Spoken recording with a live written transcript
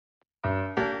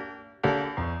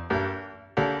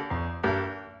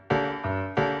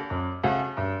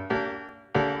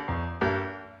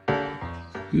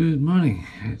Good morning,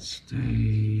 it's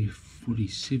day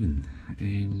 47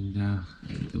 and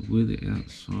the weather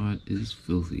outside is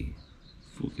filthy.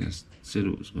 Forecast said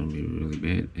it was going to be really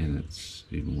bad and it's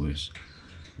even worse,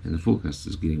 and the forecast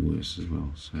is getting worse as well.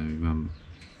 So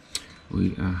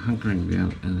we are hunkering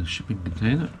down in a shipping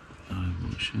container. I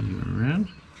will show you around.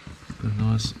 A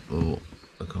nice little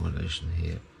accommodation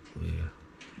here where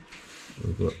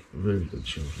we've got very good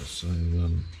shelter. So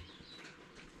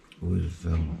we've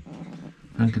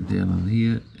hunkered down on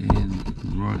here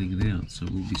and riding it out, so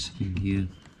we'll be sitting here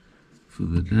for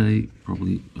the day,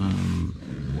 probably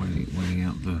waiting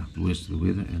out the worst of the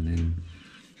weather, and then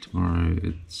tomorrow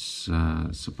it's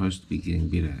supposed to be getting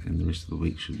better and the rest of the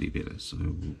week should be better, so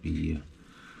we'll be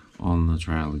on the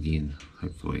trail again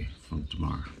hopefully from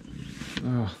tomorrow.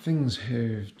 Things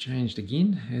have changed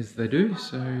again as they do,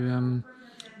 so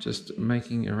just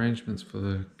making arrangements for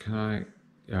the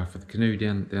canoe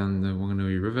down the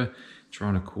Whakahoro River,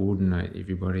 trying to coordinate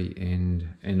everybody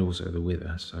and also the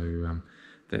weather. So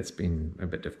that's been a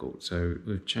bit difficult. So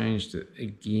we've changed it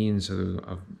again. So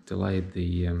I've delayed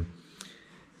the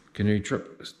canoe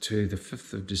trip to the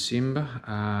 5th of December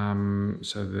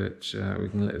so that we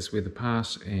can let this weather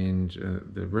pass and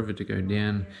the river to go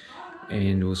down,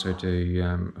 and also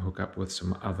to hook up with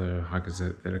some other hikers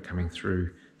that are coming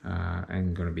through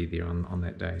and going to be there on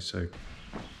that day. So.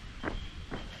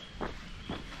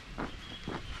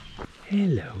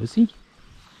 Hello, Ozzy.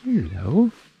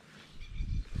 Hello.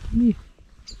 Come here.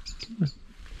 Come on.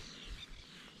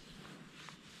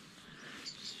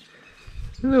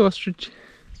 Hello, ostrich.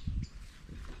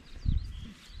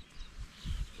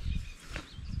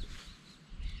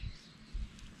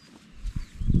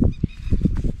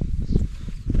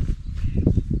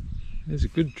 There's a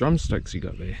good drumsticks you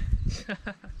got there.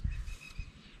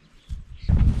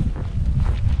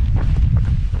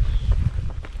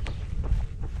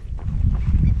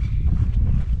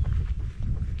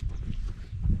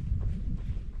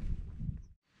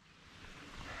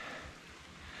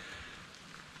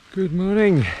 Good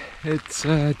morning, it's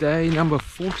day number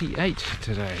 48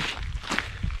 today.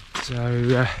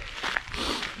 So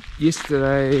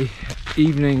yesterday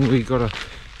evening we got a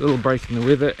little break in the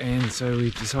weather, and so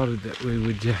we decided that we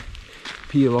would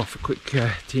peel off a quick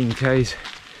 10k's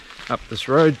up this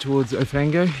road towards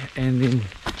Ofango and then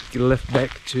get a lift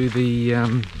back to the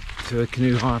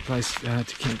canoe hire place to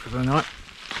camp for the night.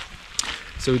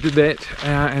 So we did that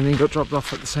and then got dropped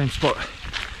off at the same spot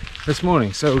this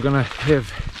morning. So we're going to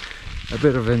have a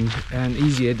bit of an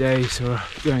easier day, so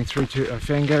going through to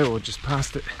Ofango or just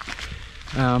past it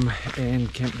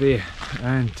and camp there.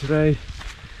 And today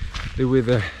the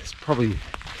weather is probably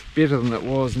better than it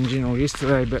was in general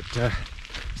yesterday, but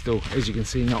still, as you can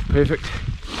see, not perfect.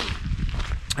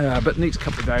 But next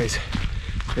couple of days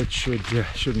it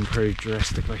should improve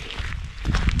drastically.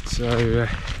 So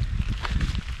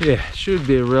yeah, should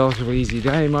be a relatively easy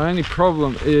day. My only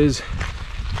problem is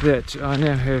that I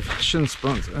now have shin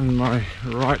splints in my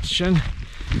right shin,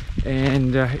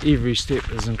 and every step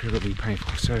is incredibly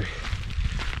painful. So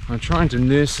I'm trying to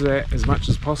nurse that as much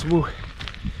as possible.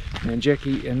 And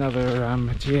Jackie, another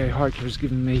TA hiker, has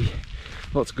given me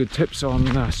lots of good tips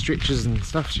on stretches and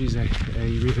stuff. She's a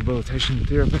rehabilitation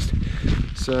therapist,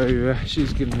 so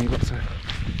she's given me lots of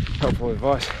helpful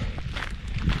advice.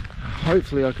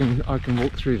 Hopefully I can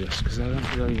walk through this, because I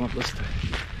don't really want this to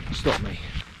stop me.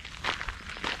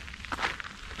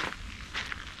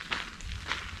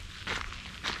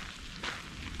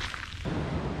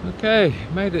 Okay,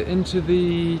 made it into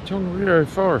the Taumaranui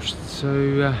forest.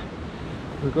 So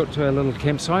we got to our little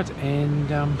campsite and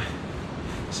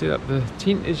set up the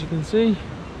tent, as you can see,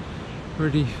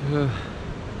 ready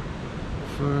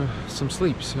for some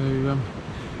sleep. So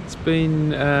it's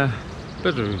been a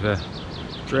bit of a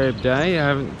drab day. I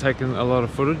haven't taken a lot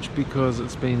of footage because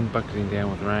it's been bucketing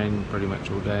down with rain pretty much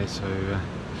all day. So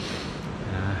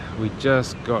we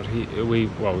just got here. We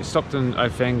stopped in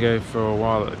Ofango for a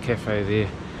while at the cafe there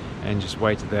and just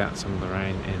waited out some of the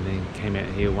rain, and then came out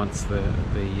here once the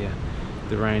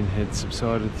rain had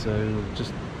subsided. So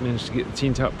just managed to get the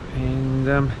tent up and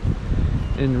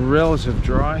in relative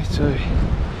dry, so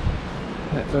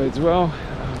that bodes well.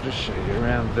 I'll just show you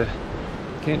around the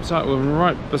campsite. We're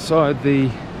right beside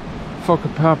the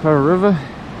Whakahoro River.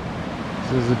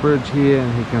 So there's a bridge here,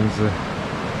 and here comes the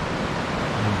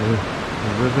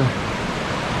river.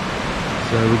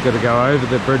 So we've got to go over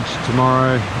the bridge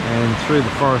tomorrow and through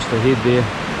the forest ahead there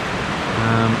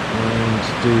and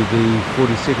do the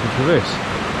 42nd traverse.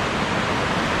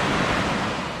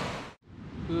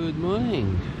 Good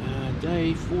morning,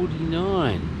 day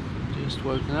 49. Just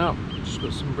woken up, just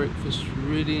got some breakfast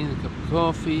ready and a cup of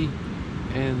coffee.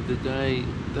 and the day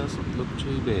doesn't look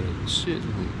too bad.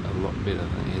 Certainly a lot better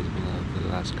than it has been over the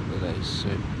last couple of days. So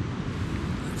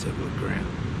let's have a look around.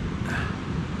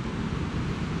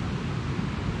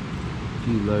 A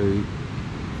few low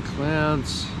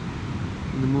clouds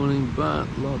in the morning, but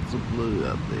lots of blue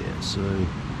up there, so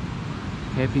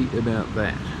happy about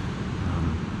that.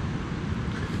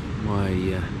 My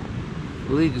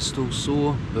leg is still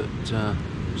sore, but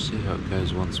we'll see how it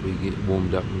goes once we get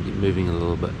warmed up and get moving a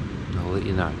little bit. I'll let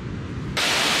you know.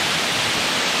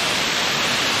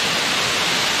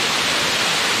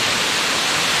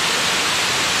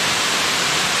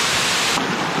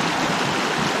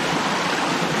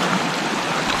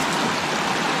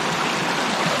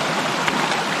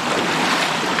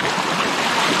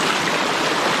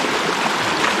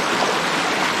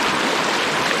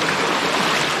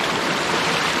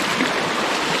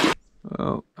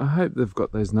 Well, I hope they've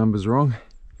got those numbers wrong.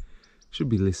 Should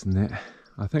be less than that.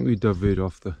 I think we divert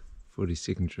off the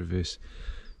 42nd traverse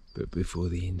but before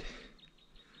the end.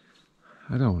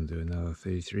 I don't want to do another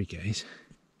 33 k's.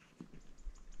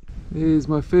 There's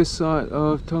my first sight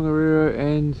of Tongariro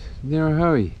and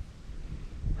Araroa,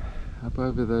 up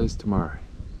over those tomorrow.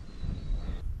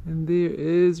 And there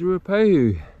is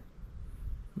Ruapehu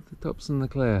with the tops in the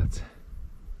clouds.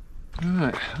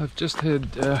 Alright, I've just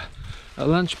had a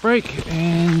lunch break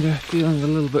and feeling a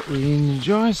little bit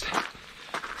re-energized,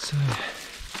 so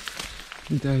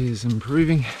the day is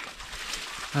improving.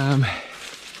 My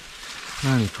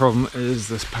only problem is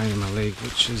this pain in my leg,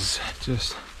 which is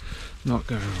just not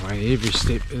going away. Every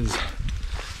step is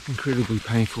incredibly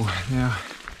painful now,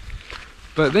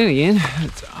 but then again,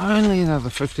 it's only another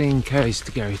 15 k's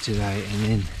to go today, and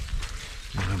then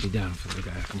I'll be done for the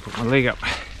day. I can put my leg up.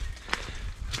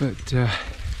 But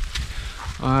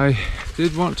I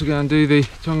did want to go and do the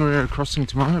Tongariro crossing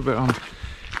tomorrow, but I'm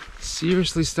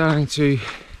seriously starting to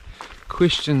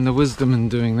question the wisdom in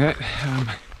doing that.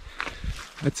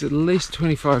 It's at least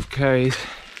 25 k's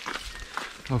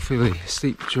of fairly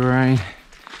steep terrain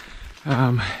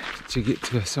to get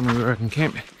to somewhere where I can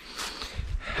camp,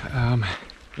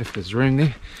 if there's room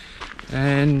there.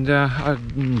 And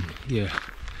yeah,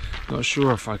 not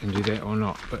sure if I can do that or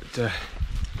not, but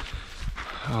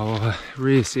I'll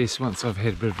reassess once I've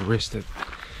had a bit of a rest at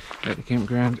the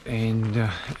campground, and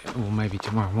or maybe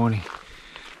tomorrow morning,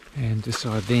 and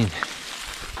decide then.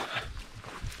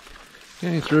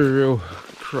 Going through a real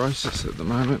crisis at the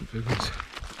moment because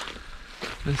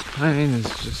this pain is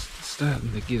just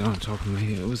starting to get on top of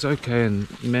me. It was okay and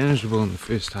manageable in the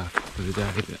first half of the day,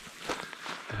 but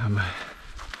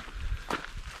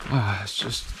it's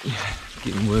just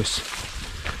getting worse,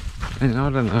 and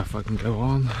I don't know if I can go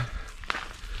on.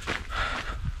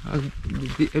 It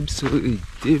would be absolutely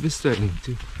devastating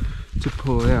to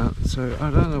pull out, so I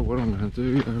don't know what I'm going to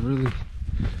do. I really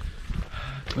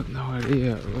got no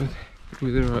idea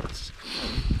whether it's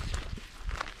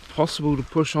possible to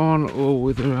push on or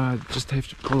whether I just have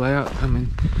to pull out. I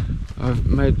mean, I've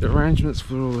made arrangements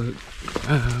for all the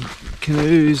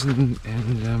canoes and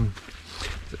the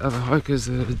other hikers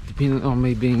that are dependent on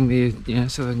me being there, you know,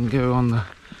 so they can go on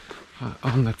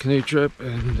the canoe trip,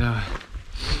 and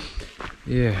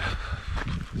yeah,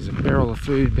 there's a barrel of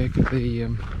food back at the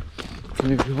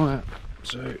canoe quiet,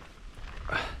 so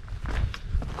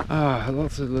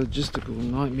lots of logistical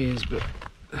nightmares, but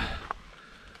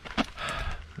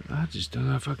I just don't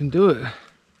know if I can do it.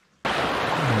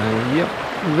 Yep,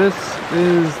 this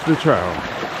is the trail.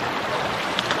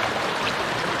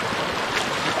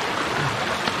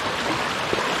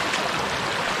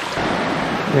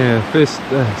 Yeah, first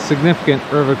significant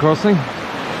river crossing.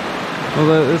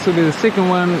 Although this will be the second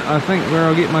one, I think, where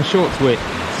I'll get my shorts wet.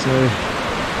 So,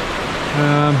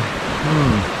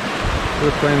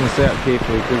 gotta plan this out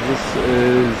carefully because this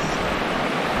is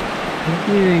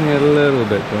getting a little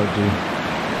bit dodgy.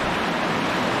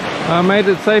 I made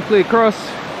it safely across.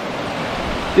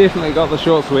 Definitely got the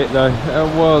shorts wet though.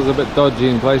 It was a bit dodgy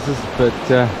in places, but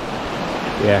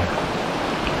yeah,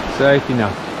 safe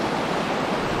enough.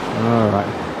 Alright,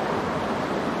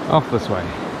 off this way.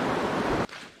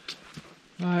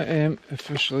 I am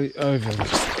officially over the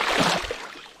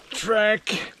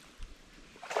track.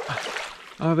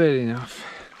 I've had enough.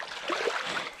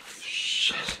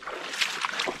 Shit.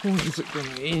 When is it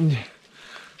going to end?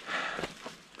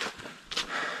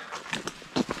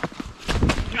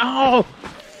 Oh!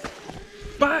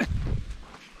 Back!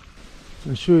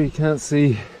 I'm sure you can't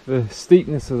see the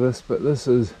steepness of this, but this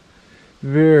is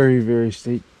very, very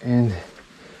steep and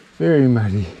very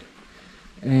muddy.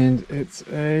 And it's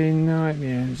a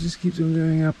nightmare. It just keeps on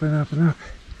going up and up and up.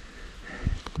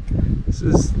 This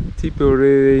is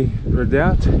Tipurere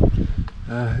Redoubt,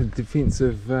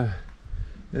 defensive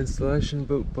installation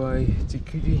built by Te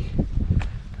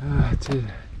to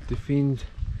defend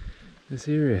this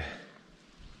area.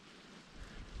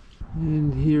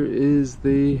 And here is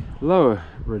the lower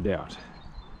redoubt,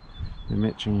 the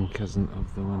matching cousin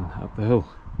of the one up the hill.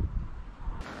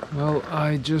 Well,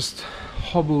 I just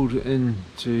hobbled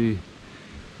into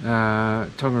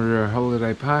Tongariro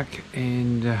Holiday Park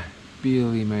and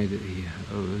barely made it here.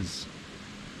 It was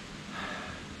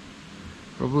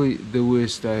probably the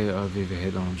worst day I've ever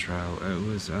had on trail. It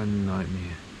was a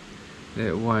nightmare.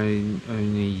 That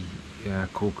Waioni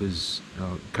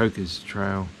Coker's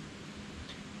trail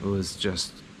was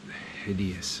just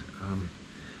hideous.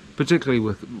 Particularly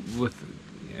with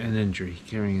an injury,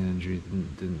 carrying an injury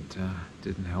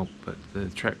didn't help, but the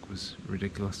track was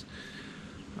ridiculous.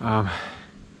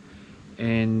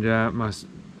 And my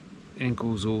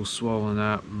ankles all swollen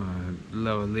up, my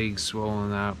lower legs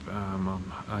swollen up.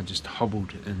 I just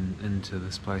hobbled into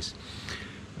this place,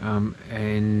 and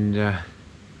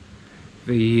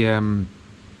the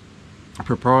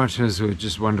proprietors were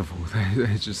just wonderful.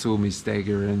 They just saw me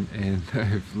stagger in and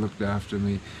they've looked after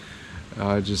me.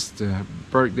 I just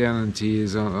broke down in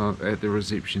tears at the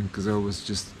reception because I was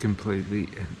just completely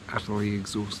and utterly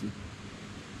exhausted.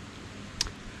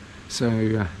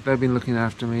 So they've been looking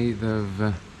after me.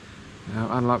 They've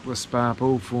unlocked the spa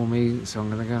pool for me, so I'm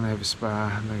going to go and have a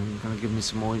spa, and they're going to give me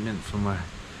some ointment for my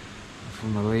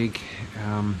leg.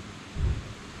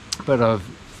 But I've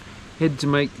had to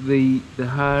make the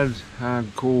hard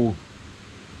call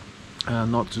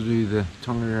not to do the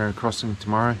Tongariro crossing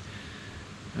tomorrow.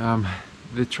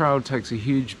 The trail takes a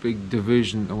huge big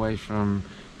diversion away from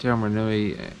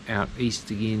Taumaranui out east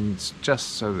again, just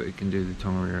so that it can do the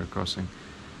Tongariro crossing.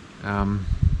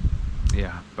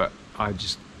 Yeah, but I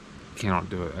just cannot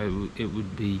do it. It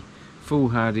would be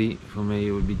foolhardy for me.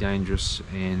 It would be dangerous,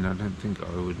 and I don't think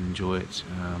I would enjoy it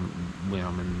when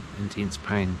I'm in intense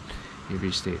pain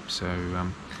every step. So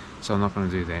I'm not going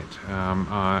to do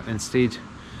that. Instead,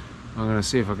 I'm going to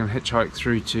see if I can hitchhike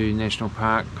through to National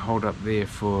Park, hold up there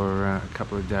for a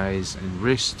couple of days and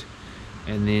rest,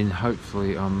 and then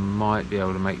hopefully I might be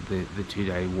able to make the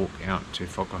 2-day walk out to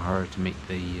Whakahoro to meet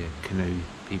the canoe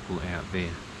people out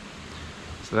there.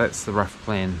 So that's the rough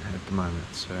plan at the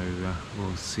moment, so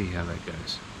we'll see how that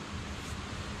goes.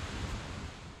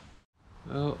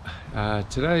 Well,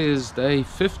 today is day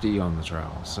 50 on the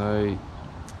trail, so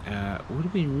it would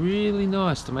have been really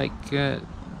nice to make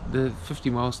the 50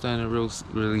 milestone a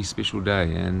really special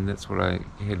day, and that's what I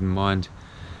had in mind.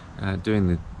 Doing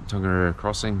the Tongariro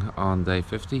crossing on day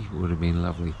 50 would have been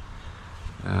lovely.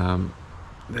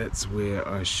 That's where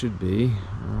I should be,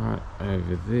 right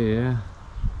over there,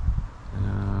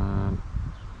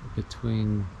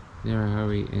 between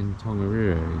Araroa and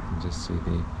Tongariro, you can just see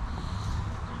there.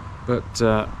 But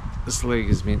this leg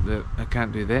has meant that I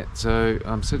can't do that, so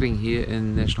I'm sitting here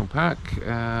in National Park,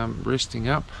 resting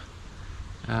up,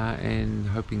 and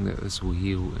hoping that this will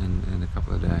heal in a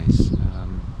couple of days,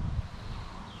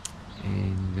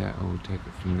 and I'll take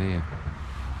it from there.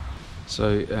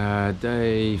 So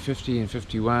day 50 and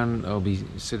 51 I'll be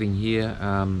sitting here.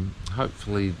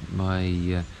 Hopefully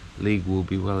my leg will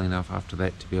be well enough after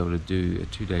that to be able to do a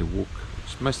 2-day walk,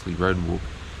 which is mostly road walk,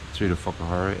 through to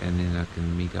Whakahoro, and then I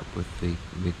can meet up with the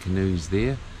canoes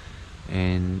there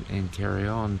and carry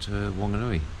on to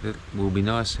Whanganui. That will be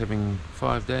nice, having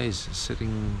 5 days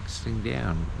sitting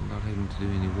down, not having to do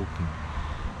any walking.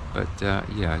 But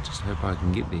yeah, I just hope I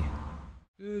can get there.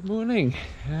 Good morning,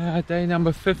 day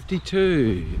number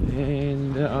 52,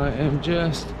 and I am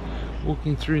just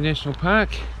walking through National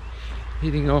Park,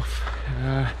 heading off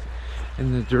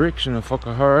in the direction of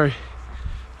Whakahoro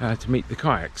to meet the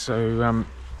kayak. So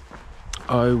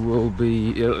I will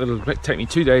be, it'll take me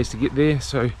 2 days to get there,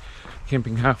 so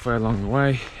camping halfway along the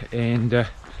way, and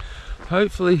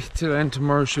hopefully today and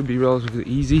tomorrow should be relatively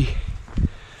easy.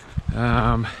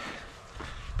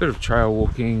 Bit of trail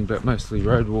walking, but mostly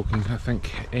road walking, I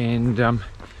think, and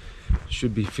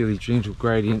should be fairly gentle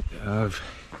gradient.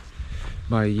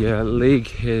 My leg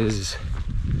has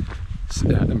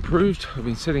improved. I've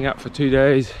been sitting up for 2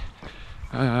 days,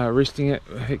 resting it,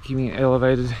 keeping it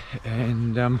elevated,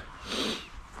 and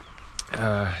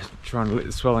trying to let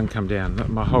the swelling come down.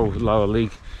 My whole lower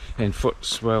leg and foot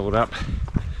swelled up.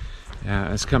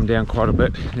 It's come down quite a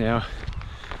bit now.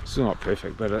 Still not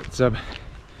perfect, but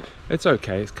it's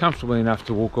okay. It's comfortable enough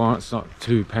to walk on. It's not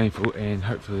too painful, and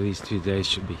hopefully these 2 days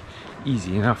should be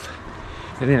easy enough.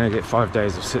 And then I get 5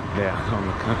 days of sitting down on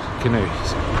the canoe.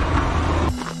 So,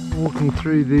 walking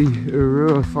through the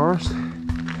Araroa forest.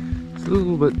 It's a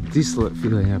little bit desolate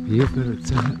feeling up here, but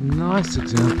it's a nice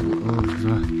example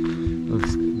of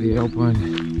the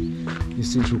alpine the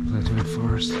Central Plateau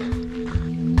Forest.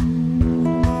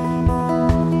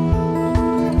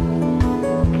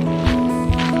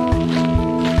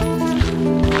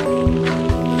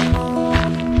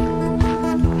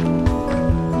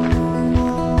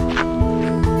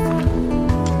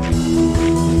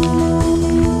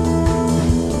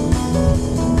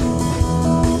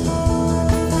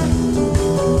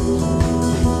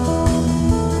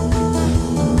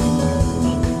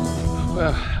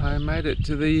 It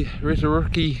to the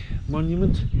Araroa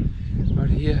monument right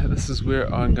here. This is where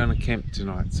I'm going to camp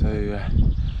tonight. So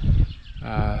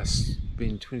it's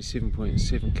been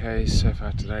 27.7 k's so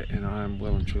far today, and I am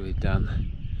well and truly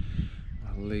done.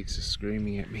 My legs are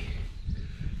screaming at me.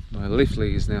 My left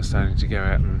leg is now starting to go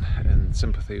out in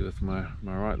sympathy with my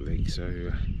right leg,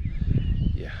 so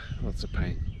yeah, lots of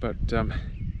pain. But yeah,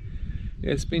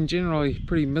 it's been generally a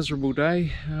pretty miserable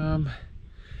day.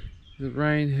 The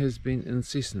rain has been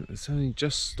incessant. It's only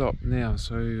just stopped now,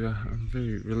 so I'm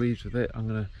very relieved with that. I'm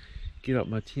going to get up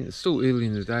my tent. It's still early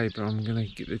in the day, but I'm going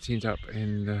to get the tent up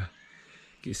and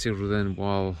get settled in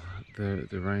while the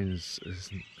rain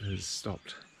has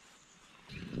stopped.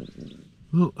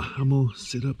 Well, I'm all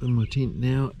set up in my tent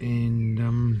now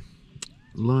and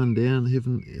lying down,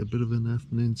 having a bit of an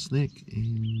afternoon snack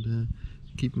and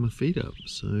keeping my feet up,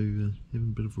 so having a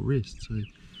bit of a rest. So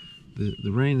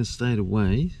the rain has stayed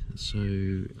away, so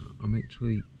I'm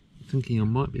actually thinking I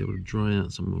might be able to dry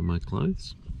out some of my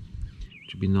clothes,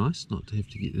 which would be nice, not to have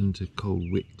to get into cold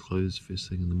wet clothes first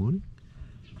thing in the morning.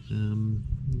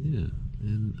 Yeah,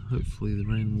 and hopefully the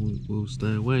rain will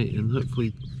stay away, and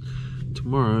hopefully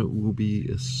tomorrow will be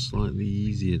a slightly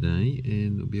easier day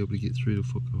and I'll be able to get through to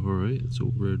Whakahoro. It's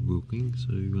all road walking,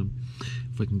 so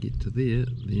if I can get to there,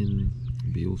 then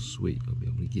it'll be all sweet. I'll be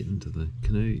able to get into the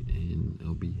canoe and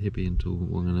I'll be happy until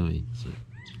Whakahoro, so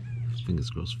fingers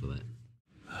crossed for that.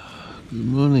 Good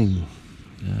morning,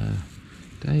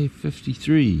 day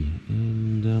 53,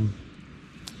 and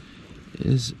it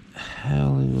is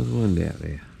howling with wind out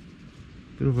there.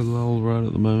 Bit of a lull right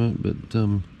at the moment, but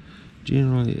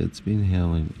generally it's been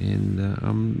howling, and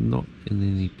I'm not in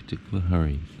any particular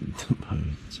hurry at the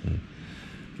moment, so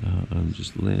I'm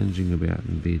just lounging about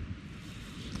in bed.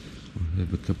 I'll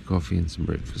have a cup of coffee and some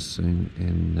breakfast soon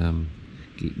and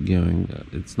get going.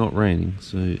 It's not raining,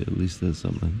 so at least there's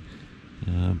something,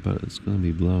 but it's going to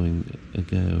be blowing a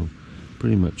gale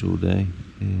pretty much all day,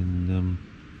 and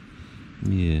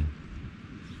yeah,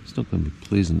 it's not going to be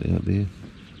pleasant out there,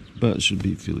 but it should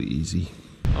be fairly easy.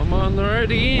 I'm on the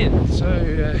road again, so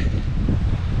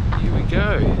here we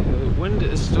go. The wind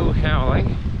is still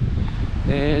howling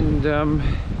and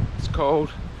it's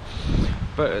cold,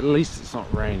 but at least it's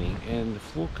not raining, and the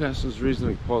forecast is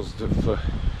reasonably positive for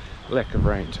lack of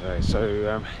rain today,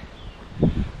 so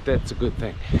that's a good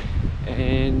thing.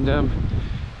 And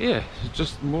yeah,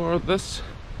 just more of this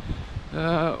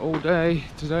all day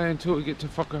today until we get to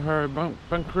Whakahoro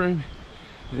bunk room,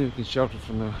 and then we can shelter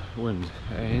from the wind,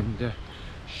 and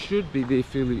should be there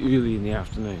fairly early in the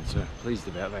afternoon, so pleased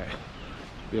about that.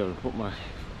 Be able to put my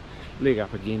leg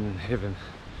up again and have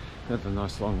another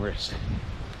nice long rest.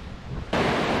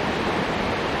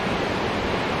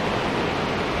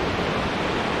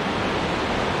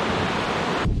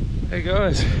 Hey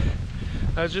guys,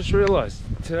 I just realised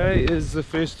today is the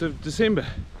 1st of December,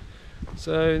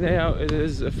 so now it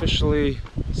is officially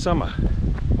summer.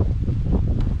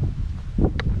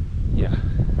 Yeah.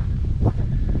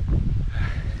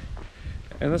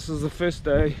 And this is the first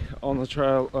day on the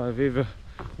trail I've ever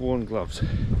worn gloves.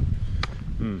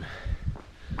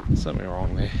 Something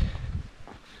wrong there.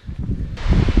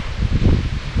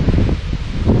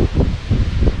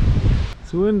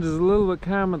 The wind is a little bit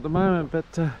calm at the moment, but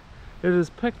it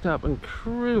has picked up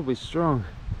incredibly strong.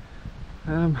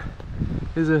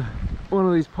 There's one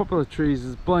of these poplar trees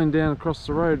is blown down across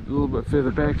the road a little bit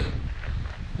further back,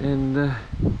 and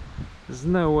there's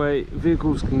no way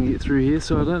vehicles can get through here,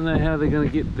 so I don't know how they're going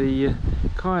to get the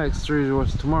kayaks through to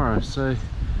us tomorrow, so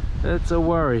that's a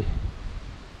worry.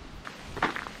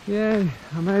 Yay,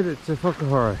 I made it to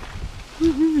Whakahoro.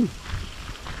 Woohoo!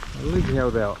 My leg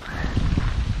held out.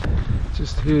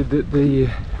 Just heard that the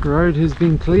road has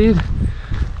been cleared.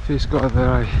 First guy that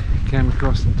I came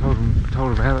across and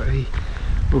told about it, he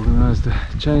organised a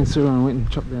chainsaw and went and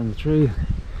chopped down the tree, and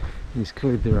he's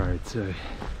cleared the road, so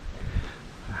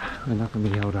we're not going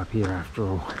to be held up here after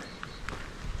all.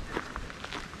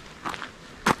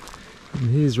 And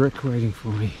here's Rick waiting for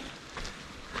me.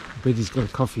 I bet he's got a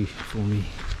coffee for me.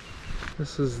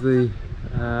 This is the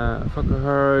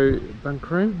Whakahoro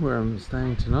bunk room where I'm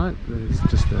staying tonight. There's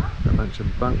just a bunch of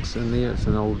bunks in there. It's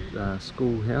an old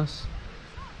schoolhouse,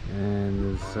 and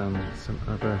there's some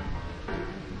other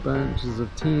bunches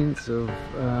of tents of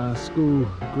school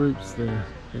groups that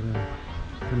are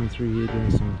coming through here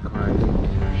doing some kayaking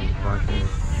and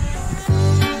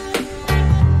biking.